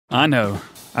I know,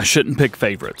 I shouldn't pick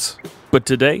favorites, but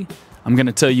today I'm going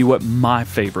to tell you what my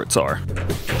favorites are.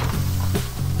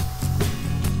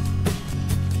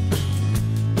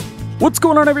 What's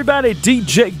going on, everybody?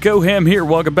 DJ GoHam here.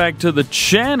 Welcome back to the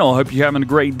channel. Hope you're having a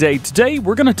great day. Today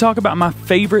we're going to talk about my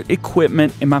favorite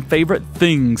equipment and my favorite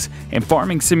things in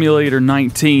Farming Simulator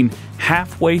 19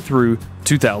 halfway through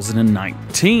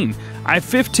 2019. I have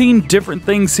 15 different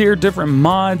things here, different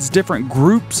mods, different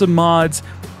groups of mods,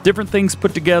 different things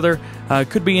put together.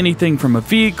 Could be anything from a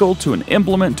vehicle to an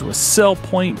implement to a sell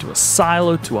point to a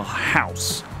silo to a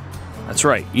house. That's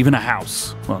right, even a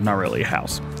house. Well, not really a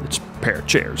house. It's a pair of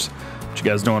chairs. But you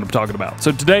guys know what I'm talking about.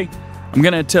 So today, I'm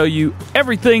going to tell you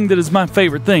everything that is my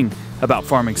favorite thing about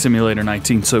Farming Simulator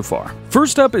 19 so far.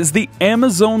 First up is the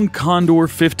Amazon Condor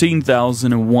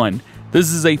 15001.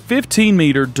 This is a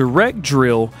 15-meter direct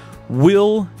drill,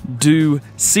 will do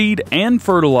seed and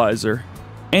fertilizer,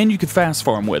 and you can fast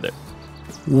farm with it.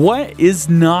 What is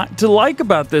not to like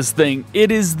about this thing?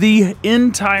 It is the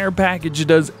entire package. It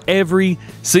does every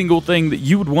single thing that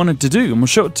you would want it to do. I'm going to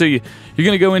show it to you. You're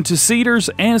going to go into seeders,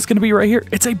 and it's going to be right here.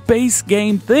 It's a base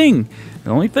game thing. The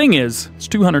only thing is, it's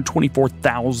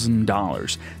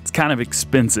 $224,000. It's kind of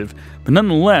expensive, but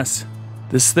nonetheless,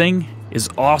 this thing is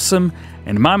awesome.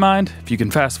 And in my mind, if you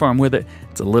can fast farm with it,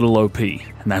 it's a little OP,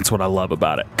 and that's what I love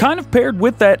about it. Kind of paired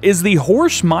with that is the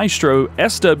Horse Maestro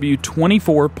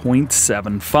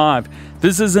SW24.75.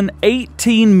 This is an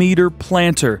 18-meter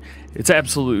planter. It's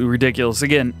absolutely ridiculous.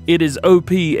 Again, it is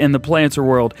OP in the planter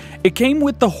world. It came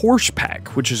with the horse pack,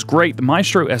 which is great. The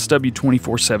Maestro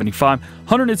SW24.75,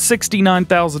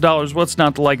 $169,000. What's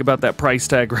not to like about that price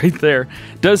tag right there?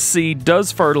 Does seed,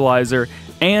 does fertilizer,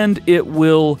 and it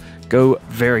will go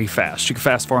very fast. You can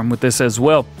fast farm with this as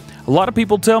well. A lot of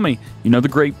people tell me, you know, the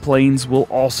Great Plains will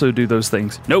also do those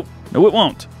things. Nope, no it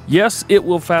won't. Yes, it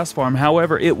will fast farm,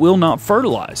 however, it will not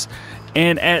fertilize.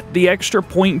 And at the extra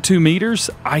 0.2 meters,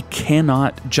 I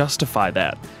cannot justify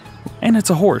that. And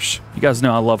it's a horse. You guys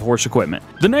know I love horse equipment.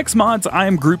 The next mods I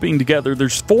am grouping together,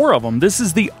 there's 4 of them. This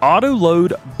is the Auto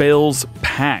Load Bales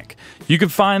Pack. You can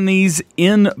find these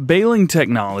in baling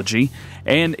technology,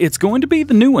 and it's going to be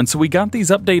the new one. So we got these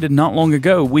updated not long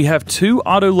ago. We have 2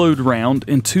 auto load round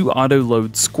and 2 auto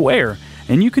load square,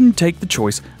 and you can take the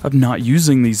choice of not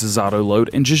using these as auto load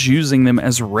and just using them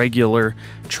as regular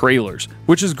trailers,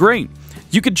 which is great.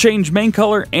 You could change main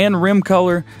color and rim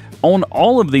color on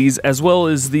all of these, as well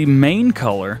as the main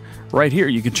color right here.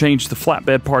 You can change the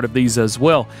flatbed part of these as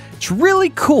well. It's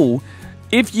really cool.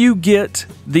 If you get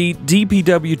the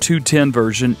DPW 210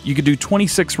 version, you could do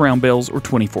 26 round bales or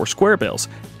 24 square bales.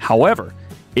 However,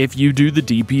 if you do the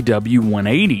DPW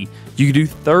 180, you can do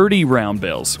 30 round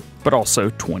bales, but also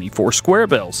 24 square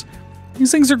bales.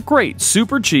 These things are great,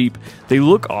 super cheap, they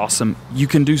look awesome, you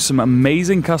can do some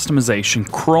amazing customization,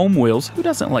 chrome wheels, who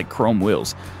doesn't like chrome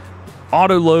wheels?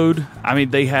 Auto load, I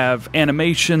mean, they have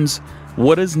animations.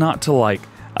 What is not to like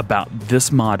about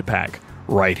this mod pack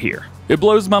right here? It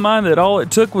blows my mind that all it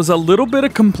took was a little bit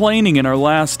of complaining in our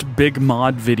last big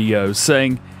mod video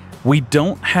saying, we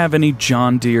don't have any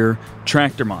John Deere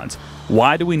tractor mods.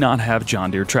 Why do we not have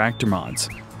John Deere tractor mods?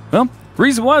 Well,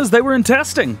 reason was they were in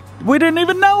testing. We didn't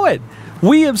even know it.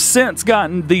 We have since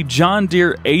gotten the John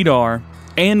Deere 8R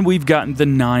and we've gotten the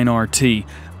 9RT,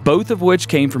 both of which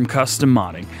came from custom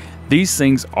modding. These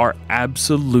things are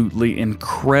absolutely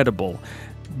incredible.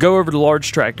 Go over to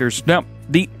large tractors. Now,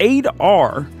 the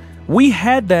 8R, we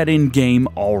had that in game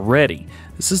already.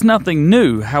 This is nothing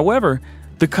new. However,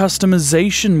 the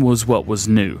customization was what was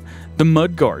new. The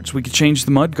mudguards, we could change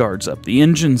the mudguards up. The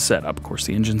engine setup, of course,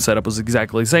 the engine setup was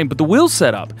exactly the same, but the wheel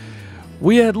setup,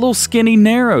 we had little skinny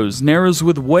narrows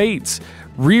with weights,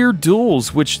 rear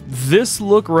duals, which this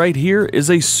look right here is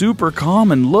a super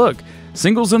common look.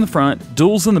 Singles in the front,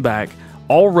 duals in the back,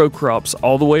 all row crops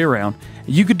all the way around.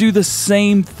 You could do the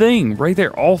same thing right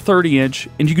there, all 30-inch,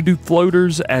 and you could do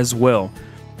floaters as well.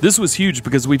 This was huge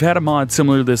because we've had a mod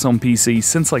similar to this on PC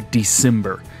since like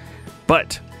December.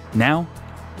 But now,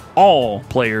 all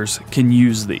players can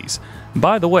use these.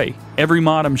 By the way, every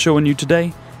mod I'm showing you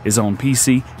today is on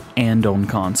PC and on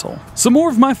console. Some more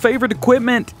of my favorite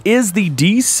equipment is the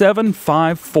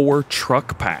D754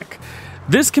 truck pack.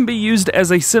 This can be used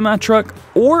as a semi-truck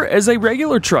or as a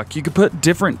regular truck. You could put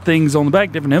different things on the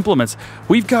back, different implements.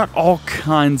 We've got all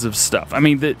kinds of stuff. I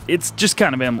mean, it's just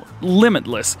kind of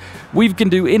limitless. We can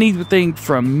do anything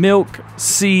from milk,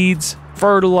 seeds,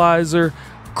 fertilizer,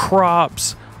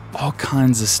 crops, all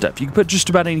kinds of stuff. You can put just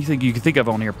about anything you can think of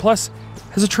on here. Plus,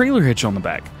 it has a trailer hitch on the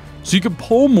back, so you can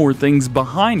pull more things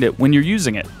behind it when you're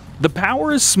using it. The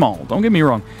power is small, don't get me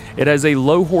wrong. It has a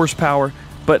low horsepower,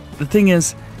 but the thing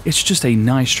is, It's just a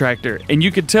nice tractor. And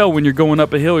you can tell when you're going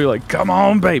up a hill, you're like, come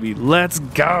on, baby, let's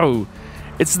go.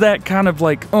 It's that kind of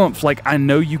like oomph, like I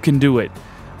know you can do it,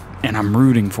 and I'm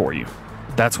rooting for you.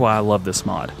 That's why I love this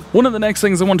mod. One of the next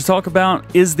things I want to talk about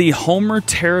is the Homer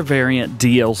Terra variant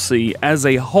DLC as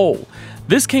a whole.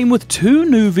 This came with 2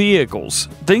 new vehicles,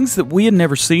 things that we had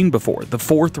never seen before. The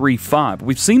 435.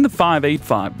 We've seen the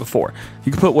 585 before.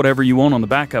 You can put whatever you want on the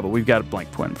back of it. We've got like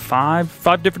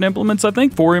 5 different implements, I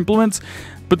think, 4 implements.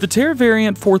 But the Terra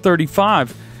variant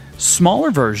 435,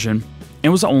 smaller version, it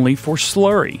was only for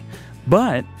slurry.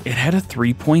 But it had a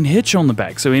 3-point hitch on the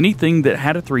back, so anything that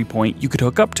had a 3-point, you could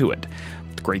hook up to it.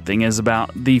 The great thing is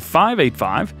about the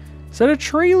 585 is that a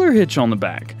trailer hitch on the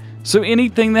back. So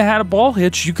anything that had a ball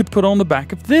hitch, you could put on the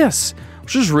back of this,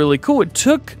 which is really cool. It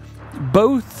took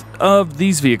both of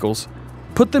these vehicles,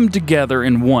 put them together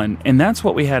in one, and that's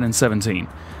what we had in 17.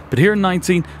 But here in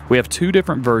 19, we have 2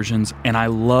 different versions, and I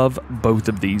love both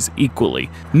of these equally.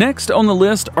 Next on the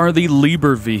list are the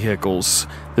Liebherr vehicles,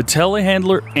 the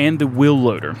telehandler and the wheel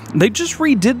loader. They just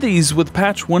redid these with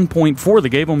patch 1.4. They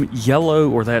gave them yellow,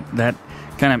 or that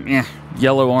kind of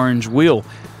yellow-orange wheel.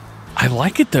 I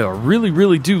like it though, I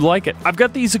really do like it. I've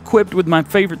got these equipped with my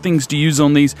favorite things to use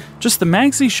on these, just the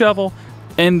maxi shovel,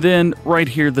 and then right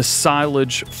here the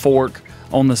silage fork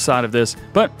on the side of this.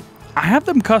 But I have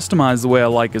them customized the way I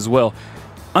like as well.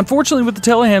 Unfortunately with the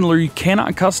telehandler you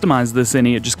cannot customize this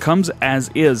any, it just comes as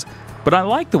is. But I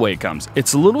like the way it comes.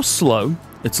 It's a little slow,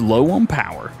 it's low on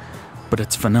power, but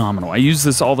it's phenomenal. I use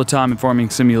this all the time in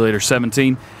Farming Simulator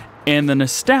 17, and the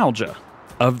nostalgia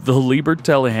of the Liebherr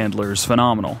telehandler is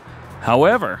phenomenal.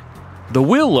 However, the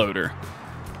wheel loader,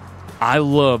 I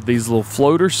love these little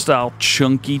floater style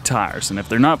chunky tires. And if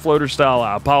they're not floater style,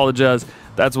 I apologize.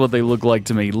 That's what they look like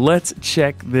to me. Let's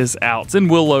check this out. It's in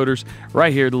wheel loaders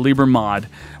right here, the Liebherr mod.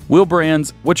 Wheel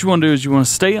brands, what you want to do is you want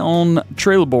to stay on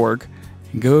Trailerborg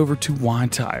and go over to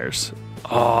wide tires.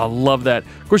 Oh, I love that.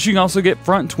 Of course, you can also get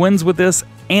front twins with this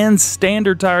and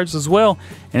standard tires as well.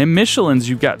 And in Michelin's,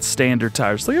 you've got standard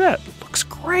tires. Look at that. Looks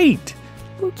great.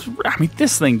 I mean,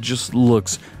 this thing just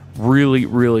looks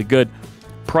really good.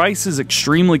 Price is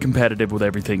extremely competitive with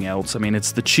everything else. I mean,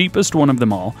 it's the cheapest one of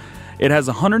them all. It has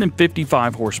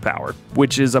 155 horsepower,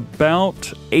 which is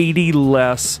about 80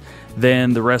 less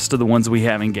than the rest of the ones we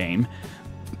have in game.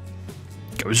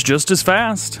 Goes just as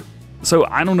fast. So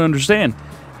I don't understand.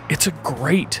 It's a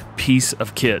great piece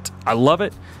of kit. I love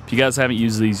it. If you guys haven't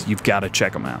used these, you've got to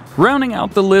check them out. Rounding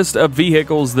out the list of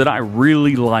vehicles that I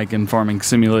really like in Farming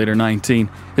Simulator 19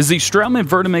 is the Straumann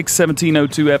Vertimix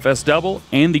 1702 FS Double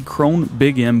and the Krone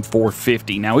Big M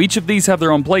 450. Now each of these have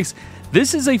their own place.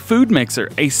 This is a food mixer,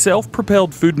 a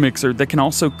self-propelled food mixer that can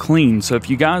also clean. So if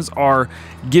you guys are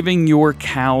giving your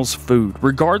cows food,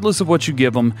 regardless of what you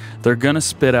give them, they're gonna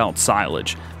spit out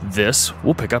silage. This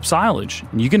will pick up silage.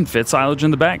 You can fit silage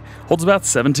in the back. Holds about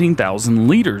 17,000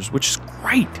 liters, which is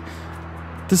great.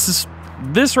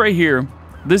 This right here,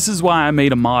 this is why I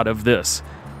made a mod of this,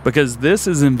 because this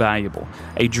is invaluable.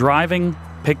 A driving,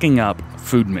 picking up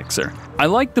food mixer. I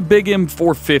like the Big M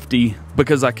 450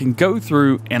 because I can go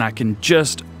through and I can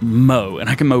just mow, and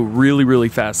I can mow really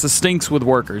fast. This stinks with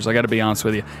workers, I gotta be honest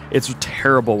with you. It's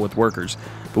terrible with workers.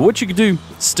 But what you can do,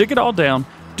 stick it all down,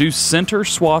 do center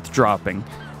swath dropping,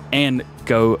 and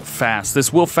go fast.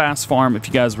 This will fast farm. If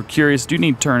you guys were curious, do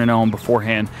need to turn it on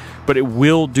beforehand, but it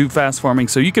will do fast farming.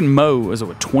 So you can mow, is it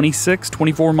what, 26,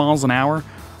 24 miles an hour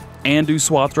and do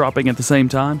swath dropping at the same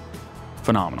time?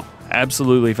 Phenomenal.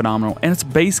 Absolutely phenomenal. And it's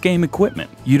base game equipment.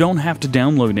 You don't have to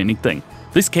download anything.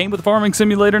 This came with Farming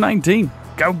Simulator 19.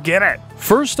 Go get it.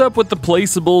 First up with the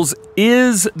placeables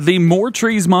is the More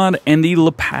Trees mod and the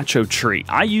Lapacho tree.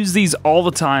 I use these all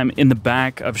the time in the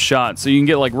back of shots. So you can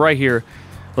get like right here.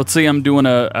 Let's say I'm doing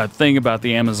a thing about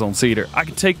the Amazon cedar. I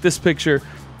can take this picture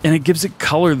and it gives it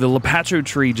color. The Lapacho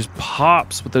tree just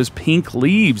pops with those pink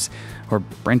leaves or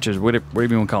branches, whatever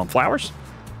you want to call them, flowers?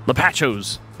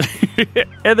 Lapachos.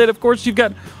 And then of course you've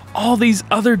got all these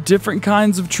other different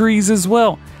kinds of trees as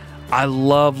well. I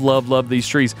love these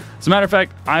trees. As a matter of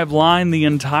fact, I've lined the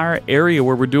entire area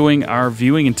where we're doing our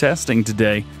viewing and testing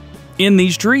today in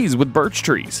these trees with birch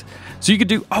trees. So you could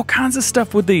do all kinds of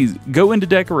stuff with these. Go into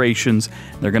decorations.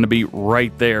 They're going to be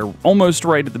right there, almost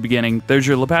right at the beginning. There's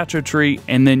your Lapacho tree,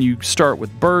 and then you start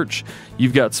with birch.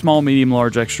 You've got small, medium,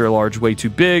 large, extra large, way too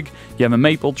big. You have a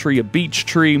maple tree, a beech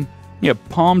tree. You have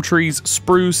palm trees,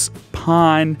 spruce,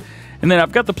 pine. And then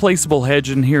I've got the placeable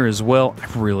hedge in here as well.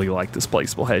 I really like this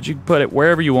placeable hedge. You can put it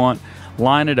wherever you want,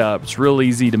 line it up. It's real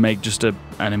easy to make just a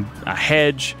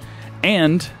hedge,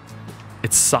 and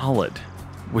it's solid,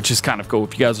 which is kind of cool.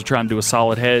 If you guys are trying to do a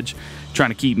solid hedge, trying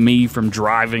to keep me from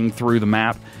driving through the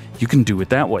map, you you can do it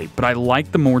that way. But I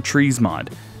like the more trees mod.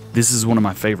 This is one of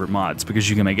my favorite mods because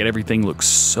you can make everything look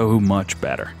so much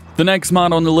better. The next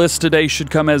mod on the list today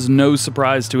should come as no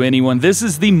surprise to anyone. This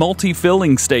is the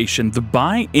multi-filling station, the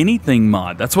buy anything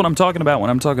mod. That's what I'm talking about when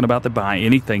I'm talking about the buy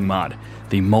anything mod.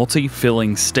 The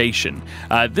multi-filling station.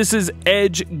 This is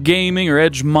Edge Gaming or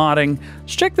Edge Modding.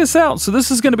 Let's check this out. So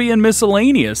this is going to be in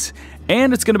miscellaneous,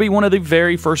 and it's going to be one of the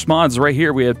very first mods right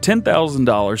here. We have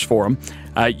 $10,000 for them.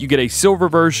 You get a silver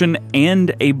version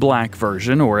and a black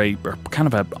version, or kind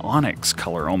of an onyx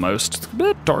color almost, a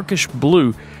bit darkish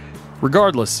blue.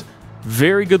 Regardless,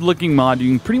 very good looking mod. You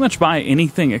can pretty much buy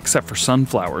anything except for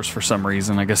sunflowers for some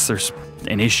reason. I guess there's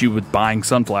an issue with buying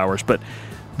sunflowers, but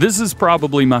this is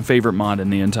probably my favorite mod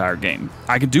in the entire game.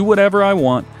 I can do whatever I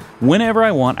want, whenever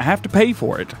I want. I have to pay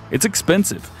for it. It's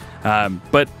expensive,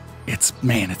 but it's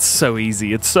so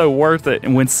easy. It's so worth it.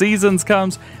 And when Seasons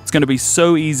comes, it's going to be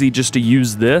so easy just to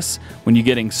use this when you're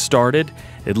getting started,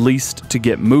 at least to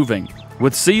get moving.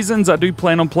 With Seasons, I do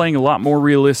plan on playing a lot more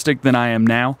realistic than I am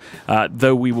now,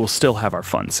 though we will still have our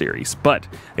fun series. But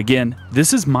again,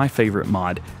 this is my favorite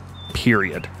mod,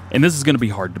 period. And this is going to be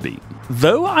hard to beat.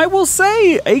 Though I will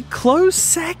say a close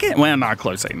second, well, not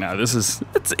close second, no,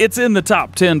 it's in the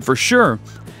top 10 for sure,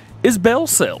 is bell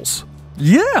cells.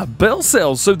 Yeah, bell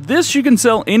cells. So this, you can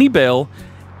sell any bell,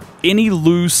 any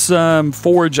loose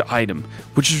forage item,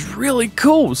 which is really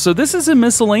cool. So this is in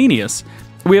miscellaneous.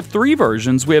 We have 3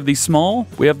 versions. We have the small,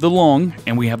 we have the long,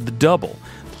 and we have the double.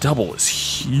 The double is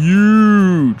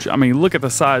huge. I mean, look at the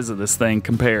size of this thing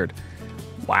compared.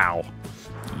 Wow.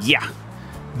 Yeah.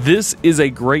 This is a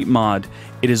great mod.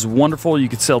 It is wonderful. You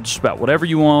can sell just about whatever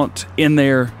you want in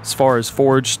there as far as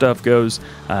forage stuff goes.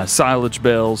 Silage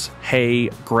bells, hay,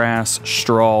 grass,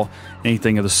 straw,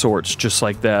 anything of the sorts, just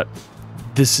like that.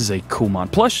 This is a cool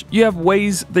mod. Plus, you have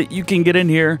ways that you can get in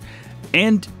here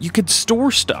and you could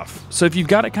store stuff. So if you've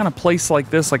got it kind of placed like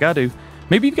this, like I do,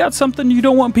 maybe you've got something you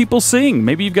don't want people seeing.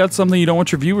 Maybe you've got something you don't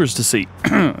want your viewers to see.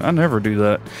 I never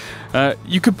do that.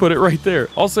 You could put it right there.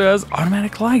 Also has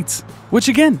automatic lights, which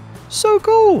again, so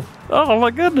cool. Oh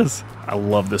my goodness. I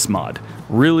love this mod.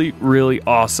 Really, really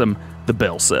awesome. The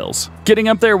bell cells. Getting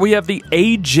up there, we have the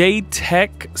AJ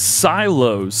Tech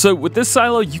Silo. So with this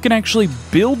silo, you can actually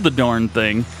build the darn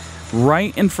thing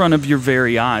right in front of your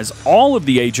very eyes. All of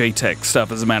the AJ Tech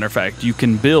stuff, as a matter of fact, you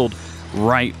can build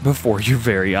right before your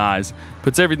very eyes.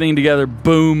 Puts everything together,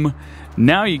 boom.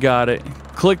 Now you got it.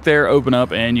 Click there, open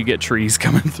up, and you get trees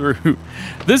coming through.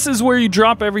 This is where you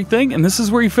drop everything, and this is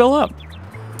where you fill up.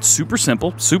 Super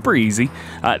simple, super easy.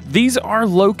 These are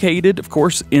located, of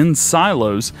course, in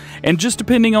silos, and just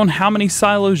depending on how many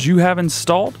silos you have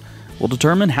installed will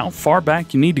determine how far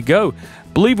back you need to go.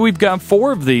 I believe we've got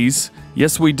 4 of these.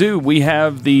 Yes, we do. We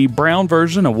have the brown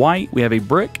version, a white, we have a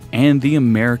brick, and the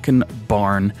American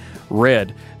Barn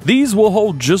Red. These will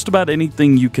hold just about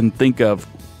anything you can think of.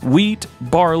 Wheat,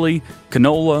 barley,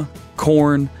 canola,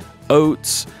 corn,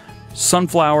 oats,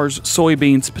 sunflowers,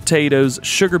 soybeans, potatoes,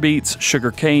 sugar beets,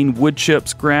 sugar cane, wood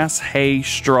chips, grass, hay,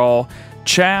 straw,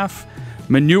 chaff,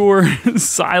 manure,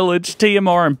 silage,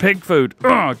 TMR, and pig food.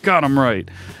 Oh, got them right.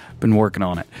 Been working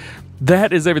on it.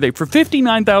 That is everything for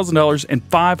 $59,000 and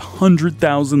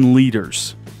 500,000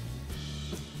 liters.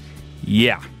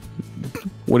 Yeah.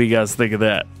 What do you guys think of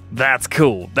that? That's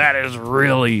cool. That is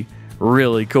really,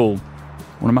 really cool.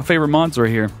 One of my favorite mods right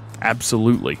here.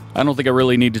 Absolutely. I don't think I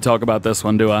really need to talk about this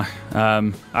one, do I?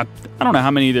 I don't know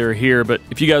how many there are here, but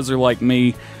if you guys are like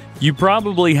me, you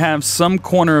probably have some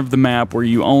corner of the map where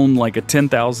you own like a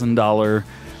 $10,000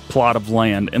 plot of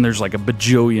land, and there's like a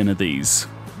bajillion of these.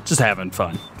 Just having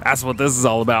fun. That's what this is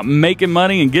all about. Making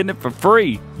money and getting it for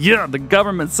free. Yeah, the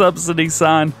government subsidy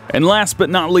sign. And last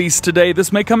but not least today,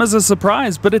 this may come as a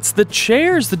surprise, but it's the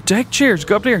chairs, the deck chairs.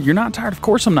 Go up there. You're not tired? Of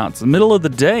course I'm not. It's the middle of the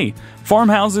day.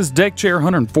 Farmhouses, deck chair,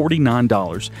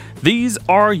 $149. These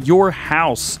are your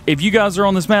house. If you guys are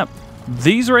on this map,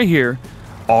 these right here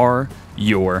are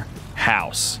your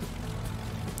house.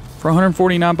 For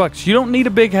 149 bucks. You don't need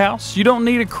a big house. You don't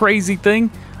need a crazy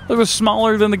thing. Look, it's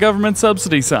smaller than the government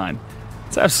subsidy sign.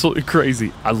 It's absolutely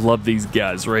crazy. I love these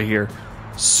guys right here.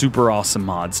 Super awesome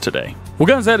mods today. Well,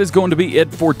 guys, that is going to be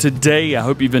it for today. I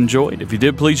hope you've enjoyed. If you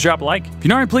did, please drop a like. If you're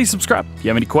not already, please subscribe. If you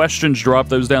have any questions, drop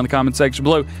those down in the comment section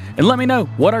below. And let me know,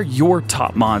 what are your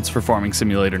top mods for Farming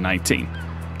Simulator 19?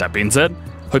 That being said,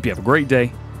 hope you have a great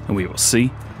day, and we will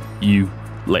see you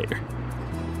later.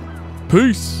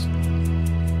 Peace.